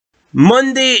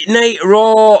Monday Night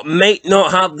Raw might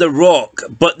not have The Rock,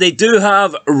 but they do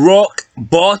have Rock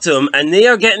Bottom, and they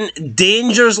are getting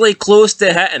dangerously close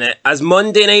to hitting it as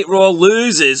Monday Night Raw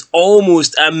loses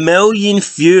almost 1 million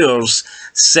viewers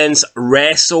since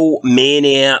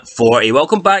Wrestlemania 40.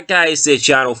 Welcome back, guys, to the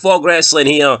channel. Fog Wrestling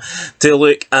here to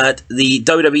look at the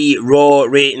WWE Raw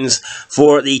ratings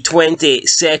for the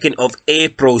 22nd of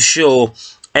April show.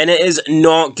 And it is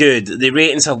not good. The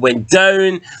ratings have went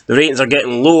down. The ratings are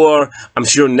getting lower. I'm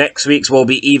sure next week's will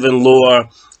be even lower.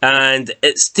 And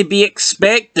it's to be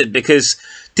expected because,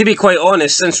 to be quite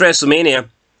honest, since WrestleMania,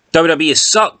 WWE has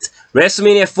sucked.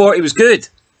 WrestleMania 40 was good.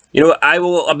 You know, I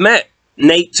will admit,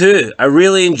 Night 2, I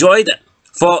really enjoyed it.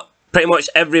 Thought pretty much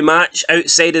every match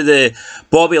outside of the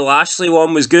Bobby Lashley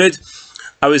one was good.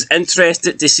 I was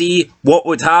interested to see what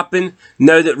would happen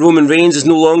now that Roman Reigns is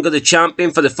no longer the champion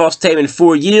for the first time in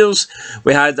 4 years.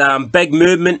 We had big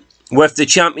movement with the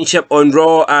championship on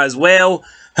Raw as well.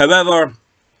 However,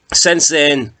 since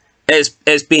then,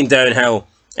 it's been downhill.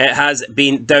 It has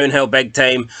been downhill big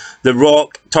time. The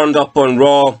Rock turned up on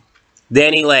Raw,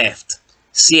 then he left.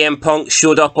 CM Punk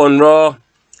showed up on Raw,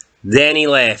 then he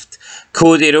left.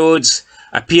 Cody Rhodes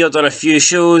appeared on a few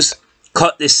shows,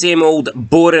 cut the same old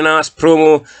boring ass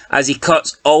promo as he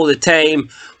cuts all the time.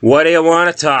 What do you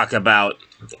want to talk about?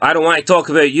 I don't want to talk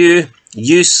about you.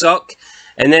 You suck.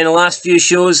 And then the last few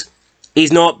shows,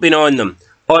 he's not been on them.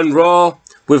 On Raw,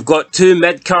 we've got two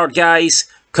mid-card guys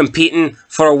competing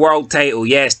for a world title.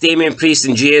 Yes, Damian Priest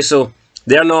and Jey Uso,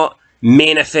 they're not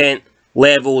main event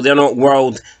level. They're not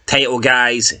world title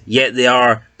guys, yet they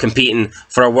are competing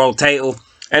for a world title.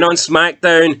 And on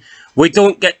SmackDown, we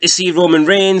don't get to see Roman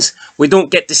Reigns. We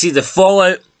don't get to see the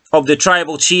fallout of the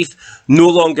Tribal Chief no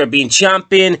longer being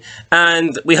champion.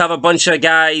 And we have a bunch of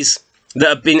guys that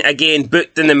have been, again,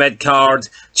 booked in the mid-card,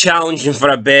 challenging for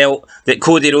a belt that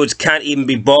Cody Rhodes can't even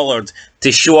be bothered to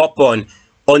show up on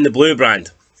the blue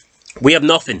brand. We have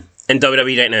nothing in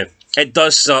WWE right now. It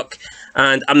does suck,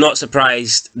 and I'm not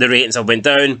surprised the ratings have went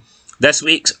down. This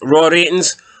week's Raw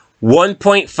ratings,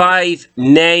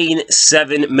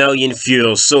 1.597 million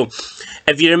viewers. So,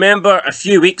 if you remember a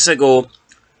few weeks ago,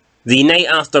 the night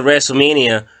after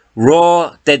WrestleMania,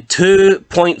 Raw did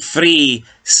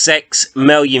 2.36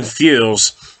 million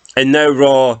viewers, and now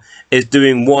Raw is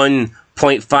doing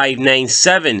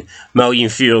 1.597 million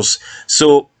viewers.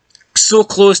 So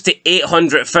close to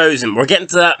 800,000. We're getting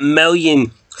to that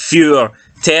million viewer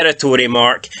territory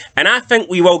mark, and I think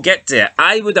we will get to it.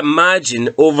 I would imagine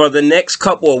over the next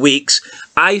couple of weeks,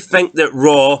 I think that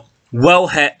Raw will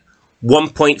hit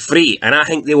 1.3, and I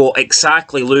think they will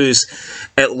exactly lose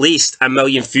at least 1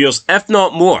 million viewers, if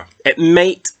not more. It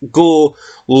might go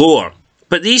lower,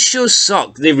 but these shows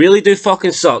suck. They really do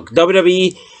fucking suck.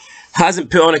 WWE hasn't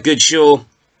put on a good show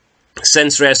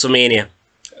since WrestleMania.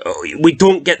 We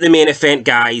don't get the main event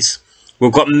guys.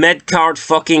 We've got mid-card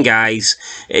fucking guys.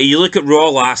 You look at Raw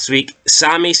last week,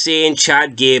 Sami Zayn,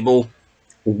 Chad Gable.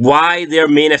 Why they're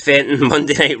main eventing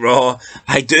Monday Night Raw,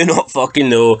 I do not fucking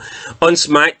know. On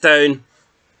SmackDown,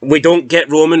 we don't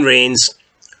get Roman Reigns.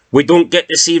 We don't get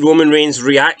to see Roman Reigns'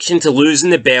 reaction to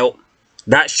losing the belt.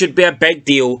 That should be a big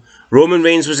deal. Roman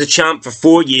Reigns was a champ for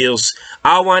 4 years.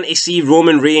 I want to see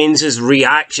Roman Reigns'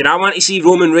 reaction. I want to see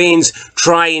Roman Reigns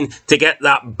trying to get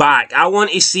that back. I want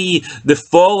to see the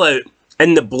fallout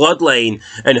in the bloodline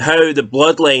and how the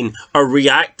bloodline are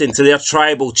reacting to their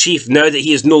tribal chief now that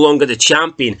he is no longer the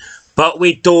champion. But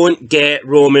we don't get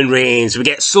Roman Reigns. We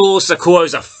get Solo Sikoa,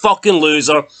 who's a fucking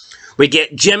loser. We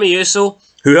get Jimmy Uso,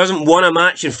 who hasn't won a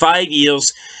match in 5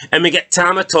 years. And we get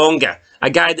Tama Tonga,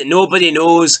 a guy that nobody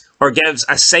knows or gives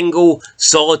a single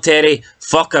solitary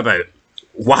fuck about.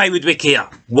 Why would we care?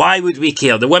 Why would we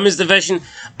care? The women's division,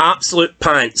 absolute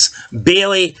pants.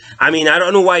 Bayley, I mean, I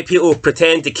don't know why people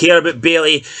pretend to care about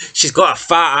Bayley. She's got a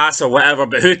fat ass or whatever,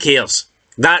 but who cares?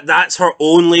 That's her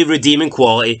only redeeming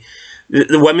quality.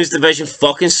 The women's division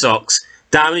fucking sucks.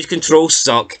 Damage Control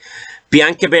suck.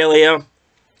 Bianca Belair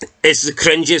is the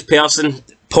cringiest person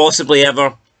possibly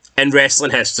ever in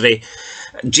wrestling history.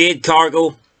 Jade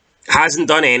Cargill hasn't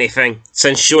done anything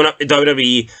since showing up to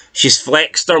WWE. She's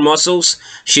flexed her muscles.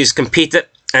 She's competed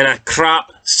in a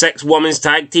crap 6-women's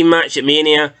tag team match at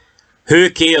Mania.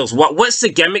 Who cares? What's the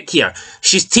gimmick here?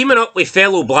 She's teaming up with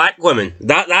fellow black women.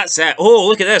 That's it. Oh,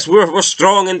 look at this. We're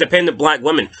strong, independent black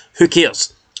women. Who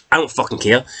cares? I don't fucking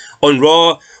care. On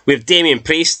Raw, we have Damian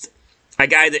Priest, a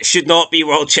guy that should not be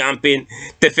world champion,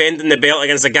 defending the belt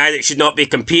against a guy that should not be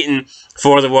competing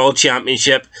for the world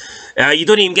championship. You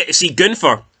don't even get to see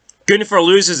Gunther. Gunther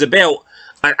loses the belt,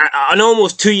 an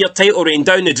almost 2-year title reign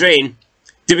down the drain.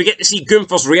 Do we get to see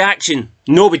Gunther's reaction?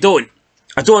 No, we don't.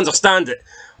 I don't understand it.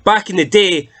 Back in the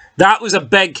day, That was a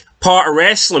big part of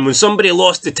wrestling. When somebody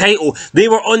lost the title, they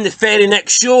were on the very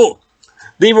next show.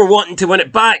 They were wanting to win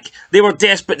it back. They were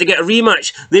desperate to get a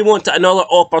rematch. They wanted another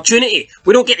opportunity.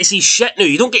 We don't get to see shit now.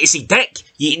 You don't get to see dick.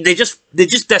 They just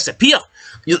disappear.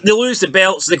 They lose the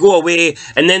belts, they go away,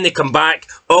 and then they come back.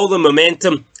 All the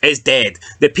momentum is dead.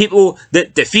 The people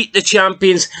that defeat the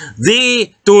champions,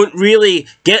 they don't really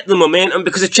get the momentum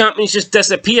because the champions just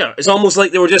disappear. It's almost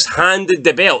like they were just handed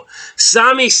the belt.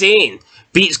 Sami Zayn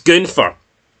beats Gunther.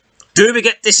 Do we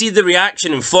get to see the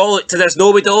reaction and follow it to this?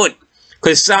 No, we don't.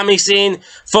 Because Sami Zayn,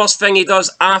 first thing he does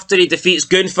after he defeats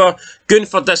Gunther,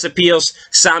 Gunther disappears,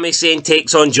 Sami Zayn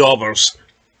takes on jobbers.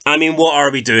 I mean, what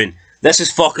are we doing? This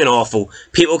is fucking awful.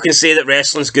 People can say that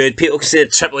wrestling's good. People can say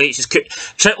that Triple H is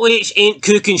Triple H ain't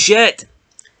cooking shit.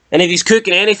 And if he's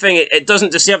cooking anything, it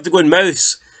doesn't deserve to go in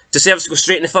mouths. It deserves to go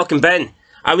straight in the fucking bin.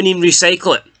 I wouldn't even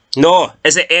recycle it. No.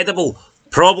 Is it edible?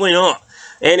 Probably not.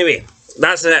 Anyway,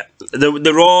 that's it.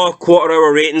 The Raw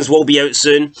quarter-hour ratings will be out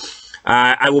soon.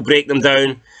 I will break them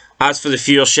down. As for the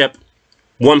viewership,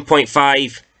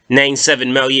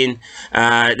 1.597 million.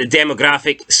 The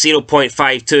demographic,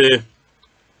 0.52.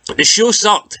 The show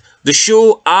sucked. The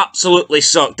show absolutely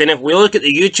sucked. And if we look at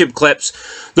the YouTube clips,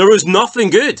 there was nothing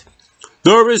good.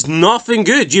 There was nothing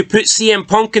good. You put CM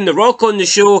Punk and The Rock on the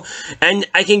show, and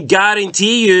I can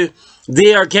guarantee you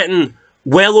they are getting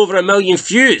well over 1 million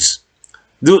views.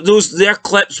 Their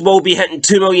clips will be hitting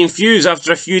 2 million views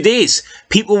after a few days.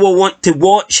 People will want to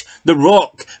watch The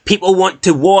Rock. People want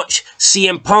to watch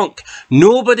CM Punk.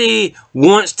 Nobody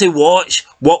wants to watch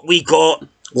what we got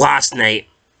last night.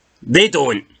 They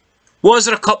don't. Was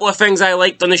there a couple of things I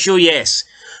liked on the show? Yes.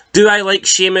 Do I like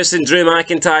Sheamus and Drew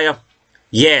McIntyre?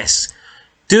 Yes.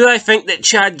 Do I think that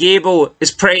Chad Gable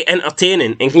is pretty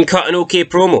entertaining and can cut an okay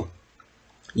promo?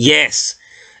 Yes.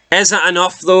 Is it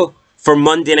enough though for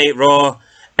Monday Night Raw?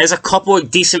 Is a couple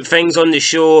of decent things on the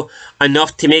show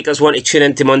enough to make us want to tune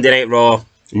into Monday Night Raw?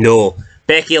 No.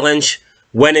 Becky Lynch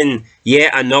winning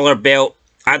yet another belt.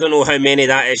 I don't know how many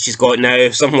that is she's got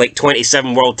now. Something like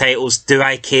 27 world titles. Do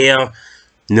I care?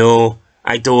 No,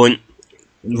 I don't.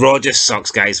 Raw just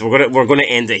sucks, guys. We're gonna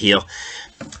end it here.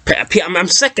 I'm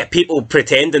sick of people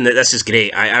pretending that this is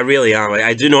great. I really am.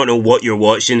 I do not know what you're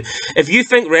watching. If you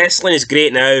think wrestling is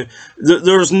great now,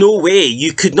 there's no way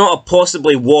you could not have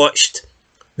possibly watched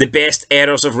the best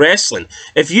eras of wrestling.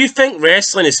 If you think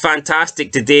wrestling is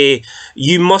fantastic today,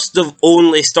 you must have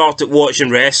only started watching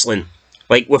wrestling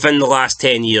like within the last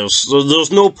 10 years. So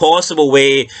there's no possible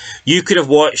way you could have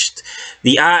watched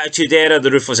the Attitude Era,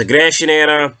 the Ruthless Aggression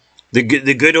Era, the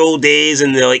good old days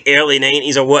in the like early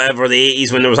 90s or whatever, the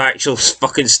 80s, when there was actual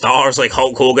fucking stars like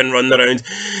Hulk Hogan running around.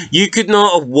 You could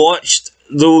not have watched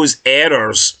those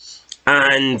eras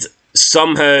and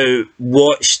somehow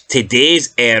watched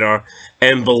today's era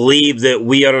and believe that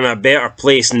we are in a better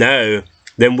place now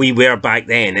than we were back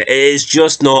then. It is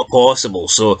just not possible.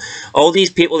 So all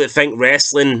these people that think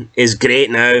wrestling is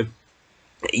great now,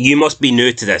 you must be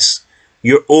new to this.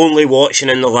 You're only watching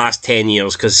in the last 10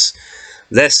 years, because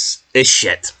this is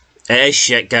shit. It is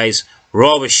shit, guys.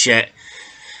 Raw was shit.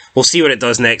 We'll see what it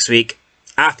does next week.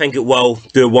 I think it will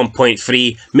do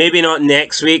 1.3. Maybe not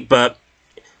next week, but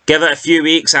give it a few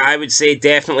weeks. I would say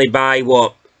definitely by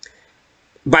what?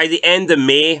 By the end of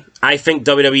May, I think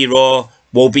WWE Raw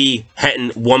will be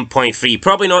hitting 1.3.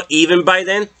 Probably not even by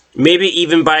then. Maybe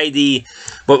even by the...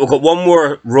 But we've got one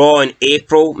more Raw in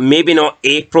April. Maybe not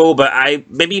April, but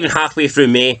maybe even halfway through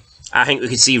May, I think we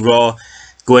could see Raw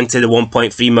go into the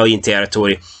 1.3 million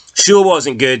territory. Show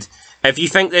wasn't good. If you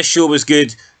think this show was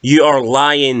good, you are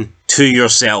lying to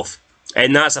yourself.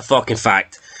 And that's a fucking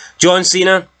fact. John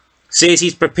Cena says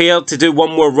he's prepared to do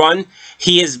one more run.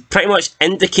 He has pretty much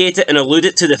indicated and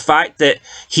alluded to the fact that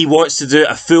he wants to do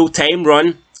a full-time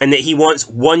run and that he wants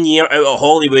 1 year out of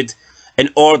Hollywood in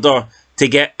order to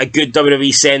get a good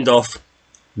WWE send-off.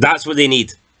 That's what they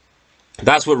need.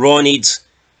 That's what Raw needs.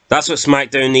 That's what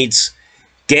SmackDown needs.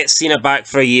 Get Cena back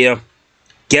for a year.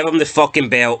 Give him the fucking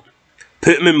belt.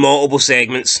 Put him in multiple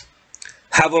segments.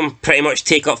 Have him pretty much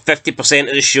take up 50%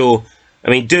 of the show.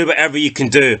 I mean, do whatever you can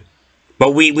do.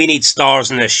 But we need stars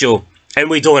in this show. And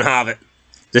we don't have it.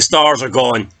 The stars are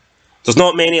gone. There's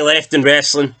not many left in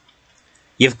wrestling.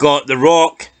 You've got The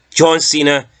Rock, John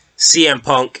Cena, CM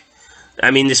Punk.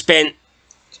 I mean, they spent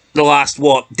the last,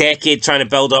 decade trying to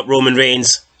build up Roman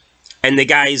Reigns. And the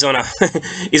guy's on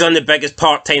he's on the biggest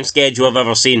part-time schedule I've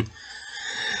ever seen.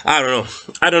 I don't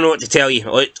know. I don't know what to tell you.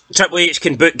 Like, Triple H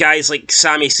can book guys like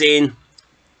Sami Zayn,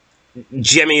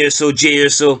 Jimmy Uso, Jey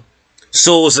Uso,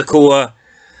 Solo Sikoa,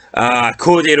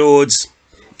 Cody Rhodes.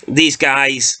 These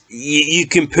guys, you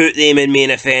can put them in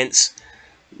main events.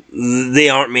 They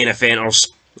aren't main eventers.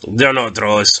 They're not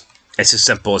draws. It's as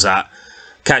simple as that.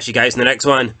 Catch you guys in the next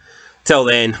one. Till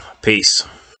then, peace.